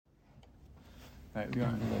Right, we are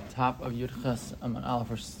on the top of Yud Ches Amud Aleph.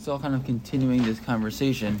 We're still kind of continuing this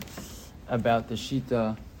conversation about the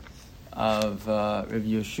Shita of Rav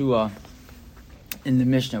Yeshua in the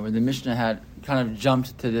Mishnah, where the Mishnah had kind of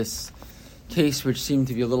jumped to this case which seemed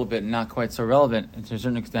to be a little bit not quite so relevant to a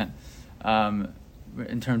certain extent,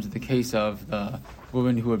 in terms of the case of the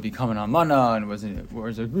woman who had become an almana and was a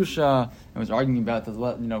grusha and was arguing about the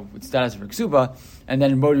status of her ksuba, and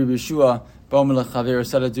then Rav Yeshua. Right, that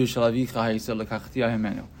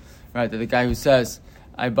the guy who says,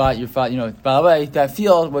 I bought your father, by the way, that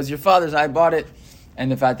field was your father's, I bought it,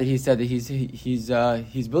 and the fact that he said that he's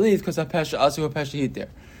believed because Hapesha Asu Hapesha hit there,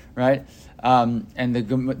 right? And the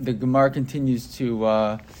Gemara continues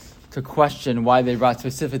to question why they brought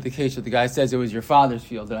specific the case where the guy says it was your father's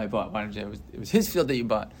field that I bought. Why didn't you say it was his field that you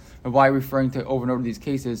bought? Or why referring to over and over these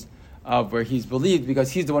cases of where he's believed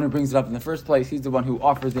because he's the one who brings it up in the first place, he's the one who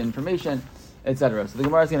offers the information, etc. So the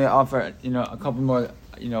Gemara is going to offer, a couple more,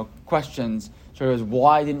 questions. So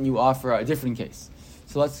why didn't you offer a different case?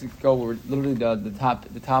 So let's go. We're literally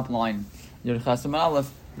the top line. Yud Ches Amud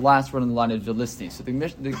Aleph, last word on the line is Velisni. So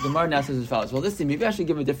the Gemara now says as follows: Velisni, maybe I should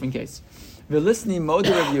give a different case. Velisni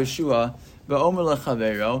moder of Yeshua ve'omer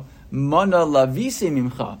lechavero mana lavisi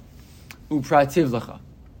mimcha uprativ lecha.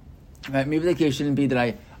 Right? Maybe the case shouldn't be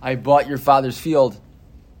that I bought your father's field.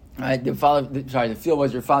 Right? The field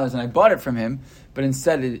was your father's, and I bought it from him. But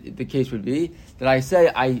instead, the case would be that I say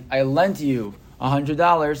I lent you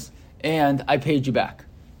 $100 and I paid you back.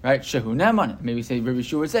 Right? Shehu neman. Maybe Rabbi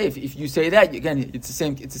Yeshua would say if you say that again, it's the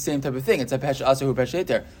same type of thing. It's a pesha asahu pesha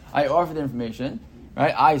there. I offer the information.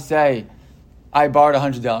 Right? I say I borrowed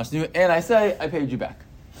 $100 from you, and I say I paid you back.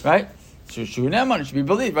 Right? So it should be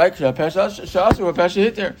believed, right? So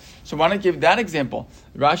why not give that example?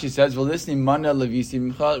 Rashi says, "Well, listening mana levisi."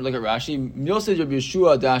 Look at Rashi. Milsed Rabbi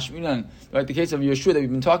Yeshua dashminan. Right, the case of Yeshua that we've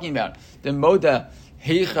been talking about. The moda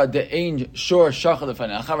heicha de ein shor shachal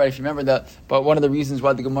lefanecha. Right, if you remember that. But one of the reasons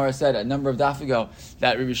why the Gemara said a number of daf ago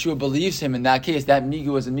that Rabbi Yeshua believes him in that case, that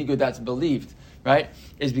migu is a migu that's believed, right?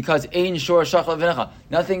 Is because ein shor shachal lefanecha.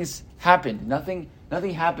 Nothing's happened. Nothing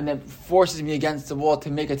happened that forces me against the wall to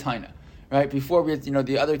make a taina. Right before we,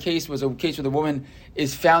 the other case was a case where the woman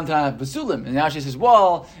is found to have basulim, and now she says,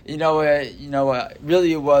 "Well,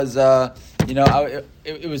 really it was,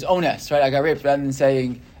 it was ones, right? I got raped," rather than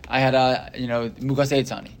saying I had mugas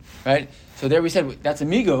eitzani, right? So there we said that's a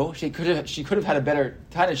migo. She could have had a better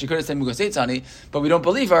time. She could have said mugas eitzani, but we don't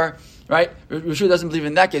believe her, right? Rishua doesn't believe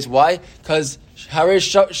in that case. Why? Because harish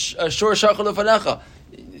shor shachal lefanecha.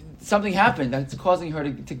 Something happened that's causing her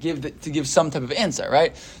to give some type of answer,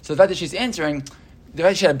 right? So the fact that she's answering, the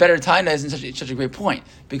fact that she had a better time isn't such a great point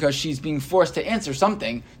because she's being forced to answer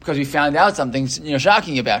something because we found out something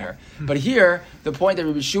shocking about her. But here, the point that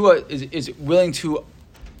Rabbi Yeshua is willing to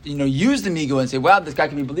use the migo and say, "Wow, this guy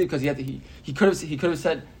can be believed," because he could have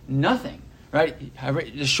said nothing. Right?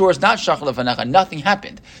 The shore is not shachal lefanecha. Nothing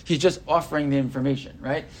happened. He's just offering the information,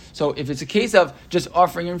 right? So if it's a case of just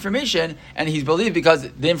offering information and he's believed because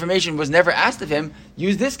the information was never asked of him,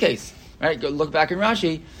 use this case, right? Go look back in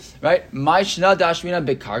Rashi, right? My shna dashmina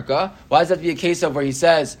bekarka. Why does that be a case of where he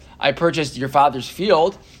says, "I purchased your father's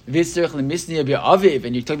field," and you're talking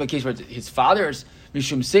about a case where it's his father's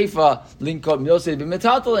mishum seifa linkot milsei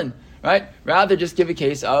b'metatalin, right? Rather just give a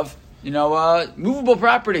case of movable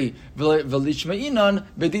property. Talk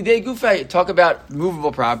about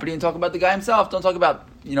movable property and talk about the guy himself. Don't talk about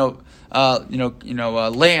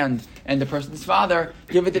land and the person's father.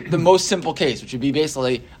 Give it the most simple case, which would be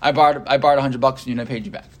basically I borrowed $100 from you and I paid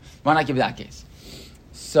you back. Why not give that case?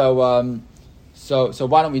 So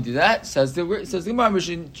why don't we do that? Says the Gemara.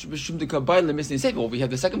 Well, we have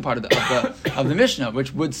the second part of the Mishnah,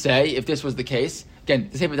 which would say if this was the case. Again,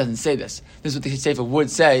 the Sefer doesn't say this. This is what the Sefer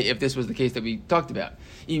would say if this was the case that we talked about.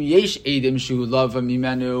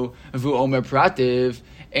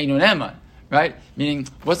 Right? Meaning,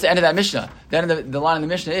 what's the end of that Mishnah? The end of the line of the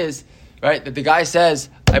Mishnah is right that the guy says,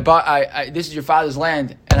 this is your father's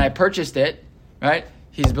land, and I purchased it. Right?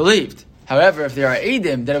 He's believed. However, if there are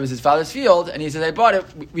Eidim that it was his father's field, and he says I bought it,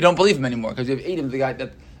 we don't believe him anymore because we have Eidim, the guy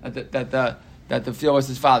that the field was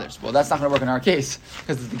his father's. Well, that's not going to work in our case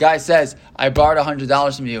because the guy says I borrowed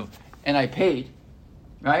 $100 from you and I paid,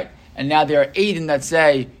 right? And now there are Eidim that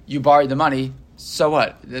say you borrowed the money. So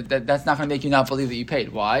what? That's not going to make you not believe that you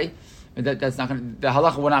paid. Why? That's not going to. The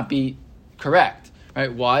halacha will not be correct,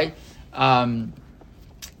 right? Why?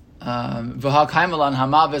 Right?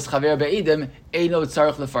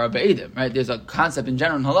 There's a concept in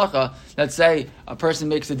general in halacha. Let's say a person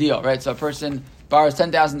makes a deal, right? So a person borrows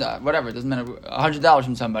 $10,000, whatever, it doesn't matter, $100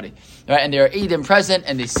 from somebody, right? And there are eidim present,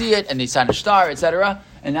 and they see it, and they sign a star, etc.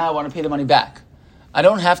 And now I want to pay the money back. I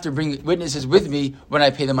don't have to bring witnesses with me when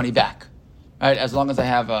I pay the money back, right? As long as I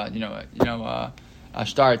have a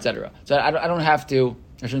star, etc. So I don't have to.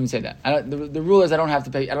 I shouldn't even say that. The rule is I don't have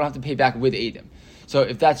to pay back with Eidim. So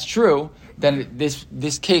if that's true, then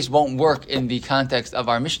this case won't work in the context of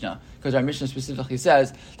our Mishnah, because our Mishnah specifically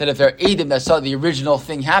says that if there are Eidim that saw the original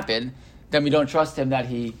thing happen, then we don't trust him that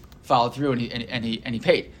he followed through and he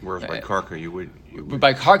paid. Whereas by Karka, you would.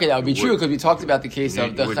 By Karka, that would be true, because we talked about the case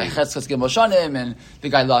of the Chetzkas Gimel Shanim and the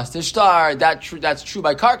guy lost his star. That's true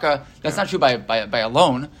by Karka. That's not true by a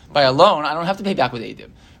loan. By a loan, I don't have to pay back with Eidim.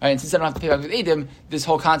 Right? And since I don't have to pay back with Eidim, this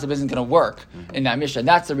whole concept isn't going to work in that Mishnah. And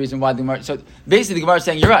that's the reason why the Gemara. So basically, the Gemara is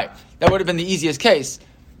saying you're right. That would have been the easiest case,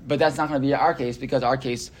 but that's not going to be our case, because our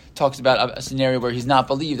case talks about a scenario where he's not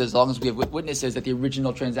believed as long as we have witnesses that the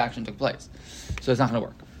original transaction took place. So it's not going to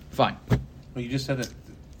work. Fine. Well, you just said that.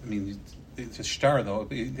 I mean, it's a star though.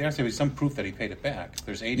 There has to be some proof that he paid it back.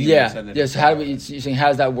 There's 80. Yeah. Yes. So you're saying how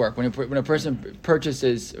does that work? When a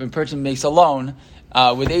person makes a loan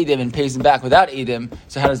with Eidim and pays them back without Eidim,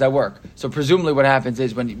 so how does that work? So presumably what happens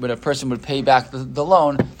is when a person would pay back the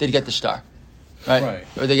loan, they'd get the star. Right?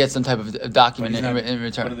 Or they get some type of document in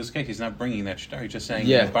return. But in this case, he's not bringing that star. He's just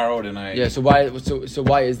saying, I borrowed and I... Yeah, so why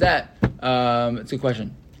is that? It's a good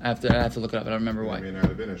question. I have to look it up. I don't remember why. It may not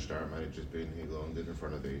have been a star. It might have just been he loaned it in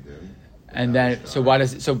front of the Eidim. And then, so why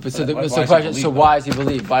does so question? So why is he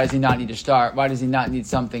believed? Why does he not need a star? Why does he not need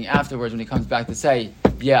something afterwards when he comes back to say,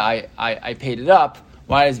 I paid it up?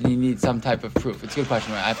 Why does he need some type of proof? It's a good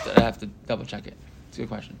question. Right? I have to double check it. It's a good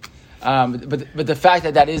question. But the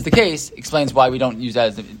fact that is the case explains why we don't use that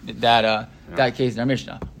as that case in our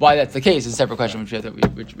Mishnah. Why that's the case is a separate question, which is a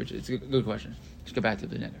good question. Let's go back to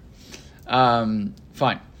the later.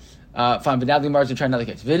 Fine. But now the Gemara is going to try another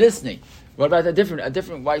case. V'lisni. What about a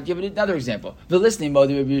different? Why give it another example? V'lisni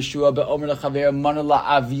modi Rabbi Yeshua be'omer lechaver mana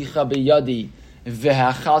la'avicha beyadi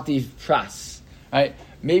v'hachalti pras. Right?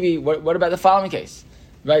 Maybe. What about the following case?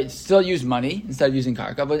 Right? Still use money instead of using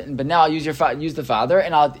karka, but now I'll use the father,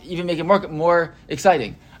 and I'll even make it more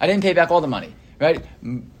exciting. I didn't pay back all the money. Right?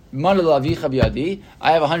 Mana la'avicha beyadi.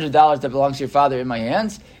 I have $100 that belongs to your father in my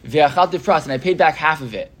hands. V'hachalti pras, and I paid back half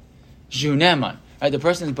of it. Juneman. Right? The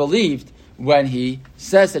person is believed when he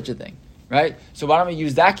says such a thing. Right, so why don't we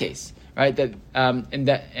use that case, right?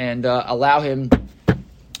 And allow him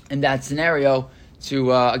in that scenario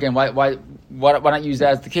to again. Why not use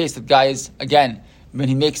that as the case? The guy is again when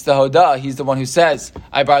he makes the hodah, he's the one who says,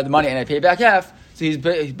 "I borrowed the money and I paid back half." So he's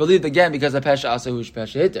believed again because of pesha asahush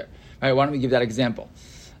pesha hitter. Right? Why don't we give that example?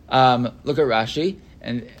 Look at Rashi,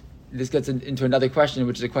 and this gets into another question,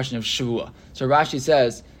 which is a question of shavua. So Rashi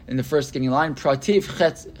says in the first beginning line, prativ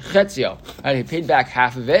chetzio. Right, he paid back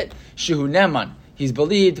half of it. Shehu neman. He's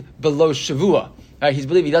believed below shavua. Right, he's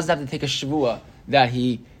believed he doesn't have to take a shavua that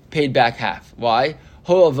he paid back half. Why?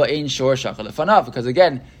 Because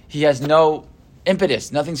again, he has no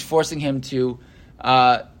impetus. Nothing's forcing him to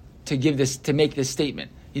make this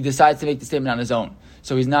statement. He decides to make the statement on his own.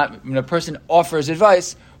 So he's not. When a person offers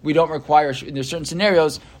advice, we don't require. There's certain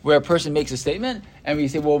scenarios where a person makes a statement, and we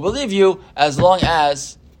say, "Well, we'll believe you as long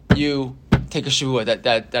as you take a shavua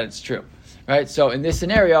that it's true." Right. So in this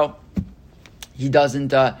scenario, he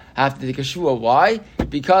doesn't have to take a shavua. Why?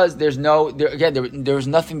 Because there was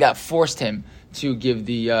nothing that forced him to give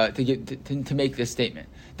to make this statement.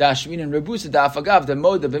 Dashmin and Rebusa da'afagav the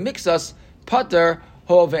moda b'mixas pater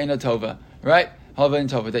ho ve'enotova. Right.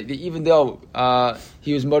 That even though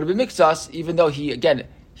he was moda b'mixas, even though he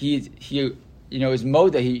his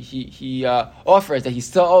mode that he offers that he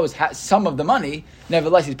still owes some of the money.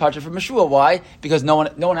 Nevertheless, he's parted from Meshua. Why? Because no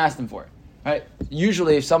one asked him for it. Right?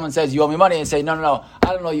 Usually, if someone says you owe me money and say no, I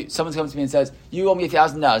don't know you. Someone comes to me and says you owe me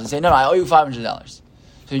 $1,000 and say no, I owe you $500.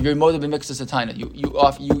 So you're mode of mixus atina.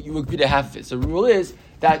 You agree to half of it. So the rule is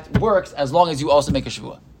that works as long as you also make a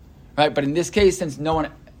shavua. Right? But in this case, since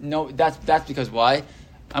that's because why?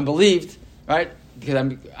 I'm believed. Right? Because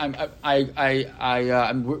I'm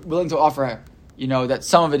willing to offer, that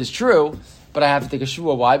some of it is true, but I have to take a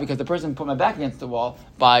shua. Why? Because the person put my back against the wall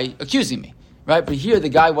by accusing me, right? But here the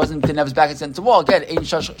guy didn't have his back against the wall. Again,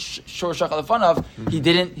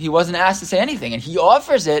 he wasn't asked to say anything, and he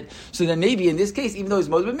offers it. So then maybe in this case, even though he's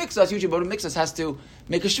modeh b'mixas, usually modeh b'mixas has to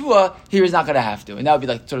make a shua. Here he's not going to have to, and that would be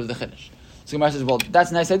like sort of the chiddush. So Gemara says, well,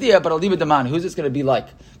 that's a nice idea, but I'll leave it to man. Who's this going to be like?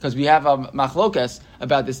 Because we have a machlokas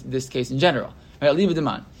about this case in general. Right, Liba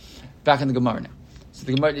Daman. Back in the Gemara now. So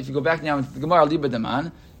the Gemara, if you go back now into the Gemara, Liba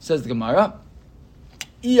Daman, says the Gemara,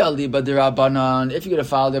 Iya Liba Dirabanan, if you're going to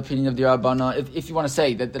follow the opinion of the Rabbanan, if you want to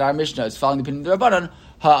say that our Mishnah is following the opinion of the Rabbanan,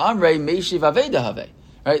 Ha'amrei Meishiv Aveda Have.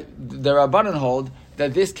 Right? The Rabbanan hold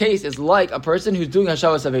that this case is like a person who's doing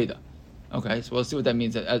Hashavas Aveda. Okay, so we'll see what that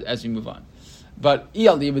means as we move on. But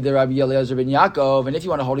Iyali with the Rabbi Eliezer ben Yaakov, and if you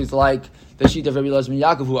want to hold, he's like the sheet of Rabbi Eliezer ben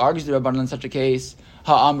Yaakov, who argues the Rabbanan in such a case.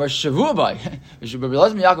 Ha'amar shavua by. Rabbi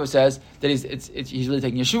Eliezer ben Yaakov says that he's really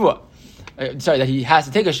taking a shuvah. That he has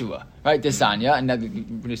to take a shuvah, right? Desanya, and then we're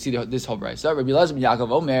going to see this whole brayso. Rabbi Eliezer ben Yaakov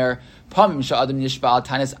Omer Pamim sha'adam nishbal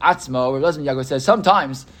tanis atzmo. Rabbi Eliezer ben Yaakov says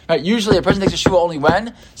sometimes, right? Usually a person takes a shuvah only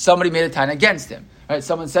when somebody made a tana against him. Right?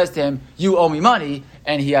 Someone says to him, "You owe me money,"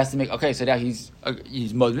 and he has to make. Okay, so now he's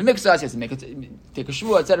moded mixas. He has to take a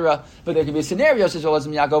shuvah, etc. But there could be a scenario, says Rabbi Eliezer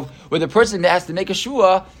ben Yaakov, where the person has to make a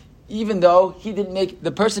shuvah, even though he didn't make.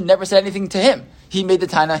 The person never said anything to him. He made the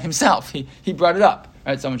tana himself. He brought it up.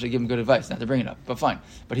 Right? Someone should give him good advice not to bring it up, but fine.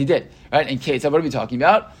 But he did. Right? In case, what are we talking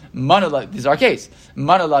about? This is our case.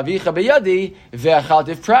 Manalavicha beyadi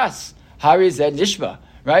ve'achaltiv pras harized nishba.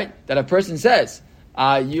 Right? That a person says.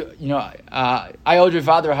 I owed your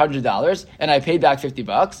father $100 and I paid back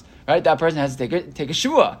 $50. Right, that person has to take a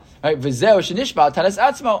shua. Right, and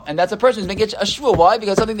that's a person who's making a shua. Why?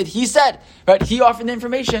 Because something that he said. Right, he offered the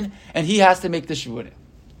information and he has to make the shua.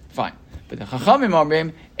 Fine. But the Chachamim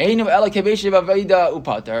Omrim, Einu ela kebeshiv aveda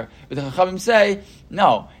upater. But the Chachamim say,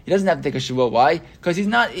 no, he doesn't have to take a shua. Why? Because he's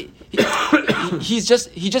not. He's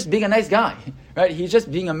just being a nice guy. Right, he's just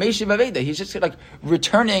being a meshiv aveda. He's just like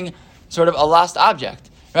returning sort of a lost object,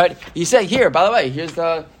 right? He's saying, here, by the way, here's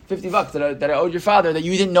the $50 that I owed your father that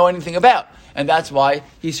you didn't know anything about. And that's why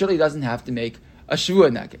he certainly doesn't have to make a shua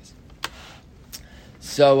in that case.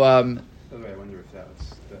 So, by the way, I wonder if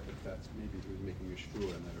that's maybe he was making a shua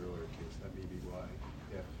in that earlier case. That may be why.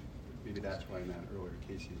 Maybe that's why in that earlier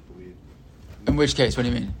case he's believed. In which case? What do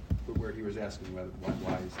you mean? Where he was asking why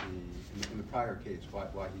is in the prior case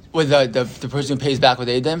why he's with the person who pays back with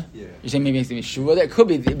Eidim? Yeah. You're saying maybe it's going to be shua? That could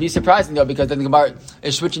be. It'd be surprising though, because then the Gemara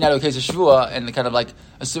is switching out to a case of shua, and kind of like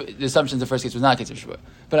the assumption the first case was not a case of shua.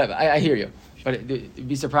 But I hear you. But it'd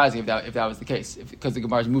be surprising if that was the case, because the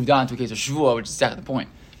Gemara has moved on to a case of shua, which is exactly the point.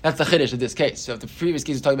 That's the chiddush of this case. So if the previous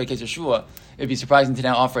case was talking about a case of shua, it'd be surprising to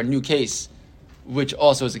now offer a new case, which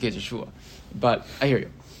also is a case of shua. But I hear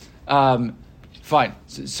you. Fine.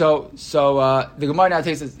 So the Gemara now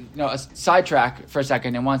takes a sidetrack for a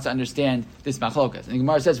second and wants to understand this machlokas. And the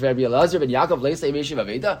Gemara says, "Rabbi Eliezer ben Yaakov leisei meishiv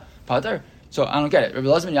aveda pater." So I don't get it. Rabbi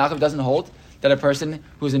Eliezer ben Yaakov doesn't hold that a person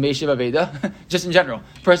who's a meishiv aveda, just in general,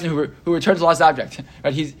 a person who returns a lost object,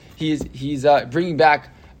 right? He's bringing back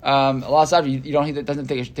a lost object. You don't doesn't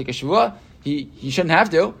take a shuvah. He shouldn't have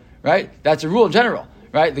to, right? That's a rule in general,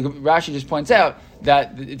 right? The Rashi just points out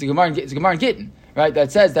that it's a Gemara in Gittin. Right,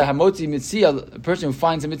 that says that hamotzi mitzia, a person who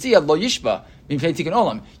finds a mitzia lo yishba, tikkun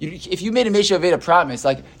olam. If you made a meisha aveda promise,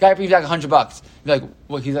 like guy brings back $100, you're like,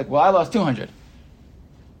 well, he's like, well, I lost 200.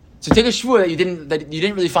 So take a shvua that you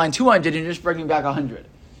didn't really find 200, and you're just bringing back 100.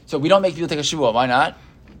 So we don't make people take a shvua. Why not?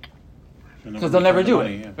 Because they'll never do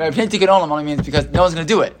it. Yeah. Right, tikkun olam only means because no one's going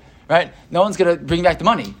to do it. Right, no one's going to bring back the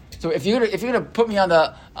money. So if you're gonna put me on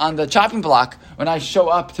the chopping block when I show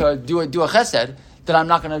up to do a chesed, then I'm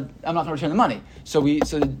not gonna return the money. So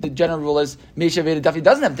the general rule is Meisha Veda definitely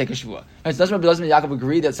doesn't have to take a shvua. Right? So doesn't Rabbi Eliezer ben Yaakov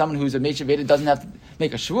agree that someone who's a Meisha Veda doesn't have to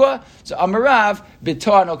make a shvua? So Amarav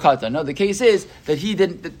b'toar no kata. No, the case is that he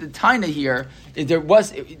didn't. The taina here,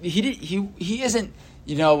 he isn't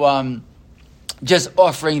just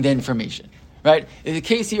offering the information, right? The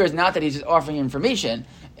case here is not that he's just offering information,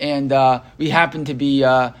 and we happen to be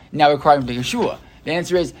now requiring him to make a shvua. The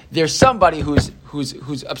answer is there's somebody who's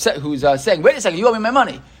upset, who's saying, "Wait a second, you owe me my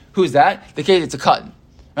money." Who's that? The case, it's a katan,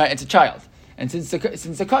 right? It's a child, and since a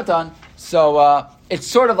katan, so it's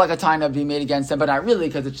sort of like a taina being made against him, but not really,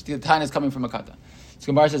 because the taina is coming from a katan. So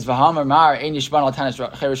Gemara says, "V'hamar mar ein yishban al taina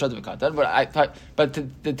cheresh shadav katan." But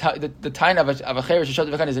the taina of a cheresh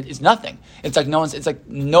shadav katan is nothing. It's like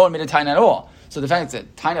no one made a taina at all. So the fact it's a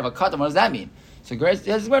taina of a katan, what does that mean? So Gemara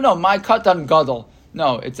says, "Well, no, my katan gadol."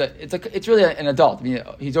 No, it's really an adult. I mean,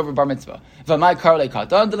 he's over bar mitzvah. V'may karle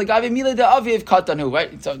katan, the legavi mile de aviv katan who,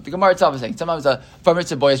 right? So the Gemara itself is saying sometimes a bar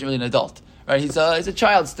mitzvah boy isn't really an adult, right? He's a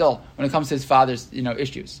child still when it comes to his father's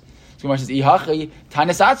issues. So Gemara says ihachi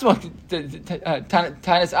tanis atzmo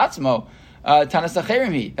tanis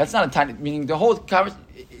acherimi. That's not a tanis, meaning the whole conversation.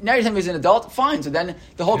 Now you're telling me he's an adult, fine. So then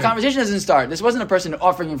the whole conversation doesn't start. This wasn't a person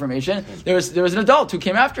offering information. There was an adult who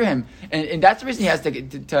came after him, and that's the reason he has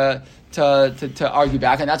to argue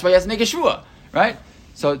back, and that's why he has to make a shvua, right?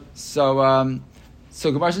 So Gemara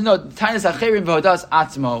says no. Tanis acherim v'hodas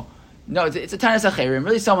atzmo. No, it's a tanis acherim.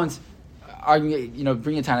 Really, someone's arguing,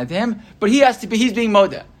 bringing a tana to him, but he's being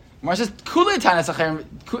modeh. Gemara says kulei tanis acherim,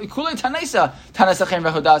 kulei tanisa tanis acherim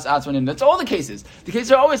v'hodas atzmo. That's all the cases. The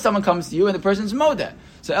cases are always someone comes to you and the person's modeh.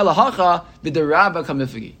 So elahacha b'derabba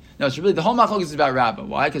kamifigi. No, it's really the whole machlokes is about Rabbah.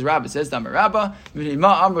 Why? Because Rabbah says Damar Rabbah,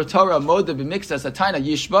 Yishba.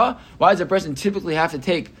 Why does a person typically have to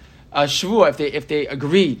take a shvua if they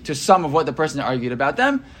agree to some of what the person argued about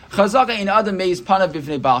them? Chazaka in other meis panav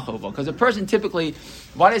bifnei ba'chovo. Because a person typically,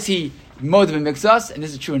 why does he modav mixus? And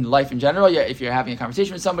this is true in life in general. Yeah, if you're having a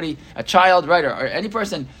conversation with somebody, a child, right, or any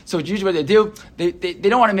person. So it's usually what they do. They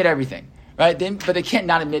don't want to admit everything, right? But they can't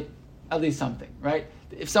not admit at least something, right?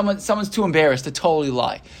 If someone's too embarrassed to totally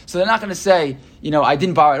lie, so they're not going to say, I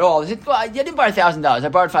didn't borrow at all. They say, well, I didn't borrow $1,000. I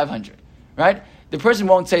borrowed $500, right? The person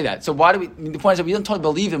won't say that. So why do we? The point is that we don't totally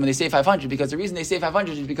believe them when they say 500, because the reason they say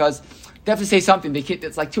 500 is because they have to say something.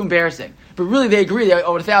 It's like too embarrassing. But really, they agree they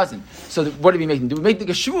owe 1,000. So what do we make them do? We make the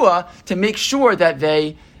geshua to make sure that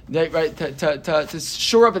they right to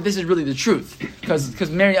shore up that this is really the truth. Because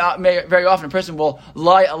very often a person will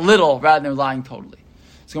lie a little rather than lying totally.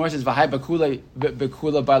 So Gemara says v'hai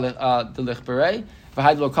bekula by the lichberei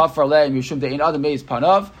v'hai lo kafar lei mishum de'in adam meis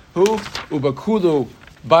panav hu ubekulu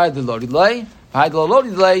by the lodilei v'hai lo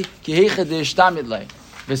lodilei ki heicha de'ishtamid lei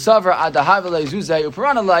v'savar adahavele zuzei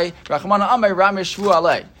uparana lei rachmana amei ramish shvu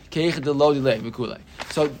alei ki heicha de'lodilei v'kulei.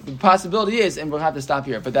 So the possibility is, and we'll have to stop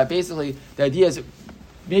here, but that basically the idea is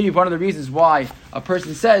maybe one of the reasons why a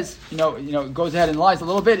person says goes ahead and lies a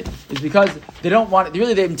little bit is because they don't want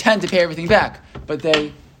really they intend to pay everything back, but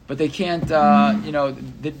they can't,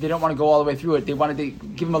 they don't want to go all the way through it. They wanted to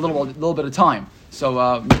give them a little bit of time. So,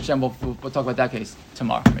 we'll talk about that case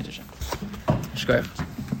tomorrow.